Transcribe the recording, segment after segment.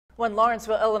One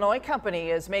Lawrenceville, Illinois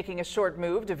company is making a short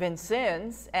move to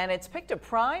Vincennes, and it's picked a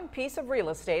prime piece of real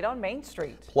estate on Main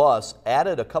Street. Plus,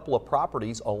 added a couple of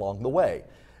properties along the way.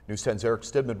 News 10's Eric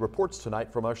Stidman reports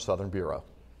tonight from our Southern Bureau.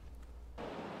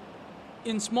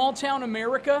 In small-town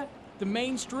America, the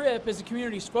Main Strip is the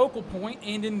community's focal point,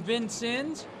 and in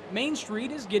Vincennes, Main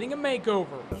Street is getting a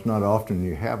makeover. It's not often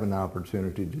you have an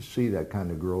opportunity to see that kind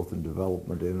of growth and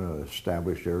development in an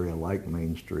established area like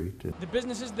Main Street. The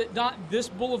businesses that dot this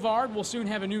boulevard will soon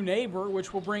have a new neighbor,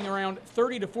 which will bring around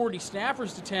 30 to 40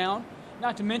 staffers to town,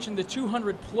 not to mention the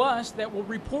 200 plus that will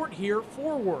report here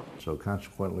for work. So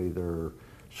consequently, there are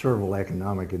several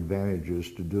economic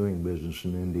advantages to doing business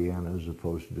in Indiana as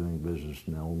opposed to doing business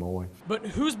in Illinois. But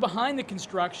who's behind the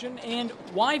construction and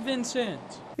why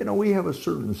Vincennes? You know, we have a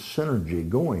certain synergy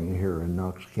going here in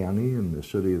Knox County in the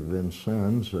city of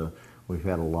Vincennes. We've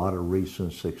had a lot of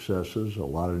recent successes, a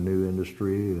lot of new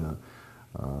industry,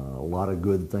 a lot of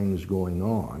good things going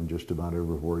on. Just about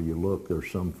everywhere you look,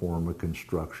 there's some form of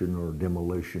construction or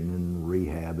demolition and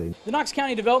rehabbing. The Knox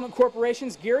County Development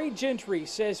Corporation's Gary Gentry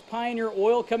says Pioneer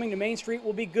Oil coming to Main Street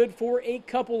will be good for a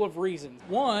couple of reasons.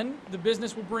 One, the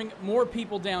business will bring more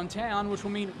people downtown, which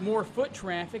will mean more foot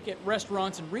traffic at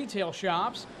restaurants and retail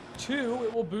shops. Two,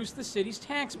 it will boost the city's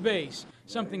tax base,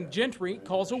 something Gentry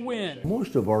calls a win.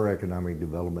 Most of our economic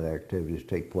development activities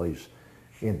take place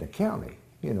in the county,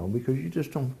 you know, because you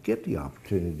just don't get the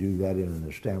opportunity to do that in an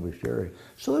established area.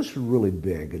 So this is really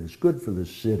big, and it's good for the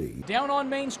city. Down on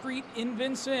Main Street in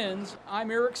Vincennes,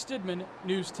 I'm Eric Stidman,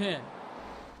 News 10.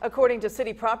 According to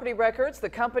city property records, the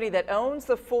company that owns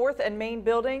the 4th and Main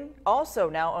building also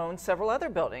now owns several other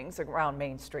buildings around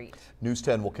Main Street. News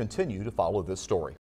 10 will continue to follow this story.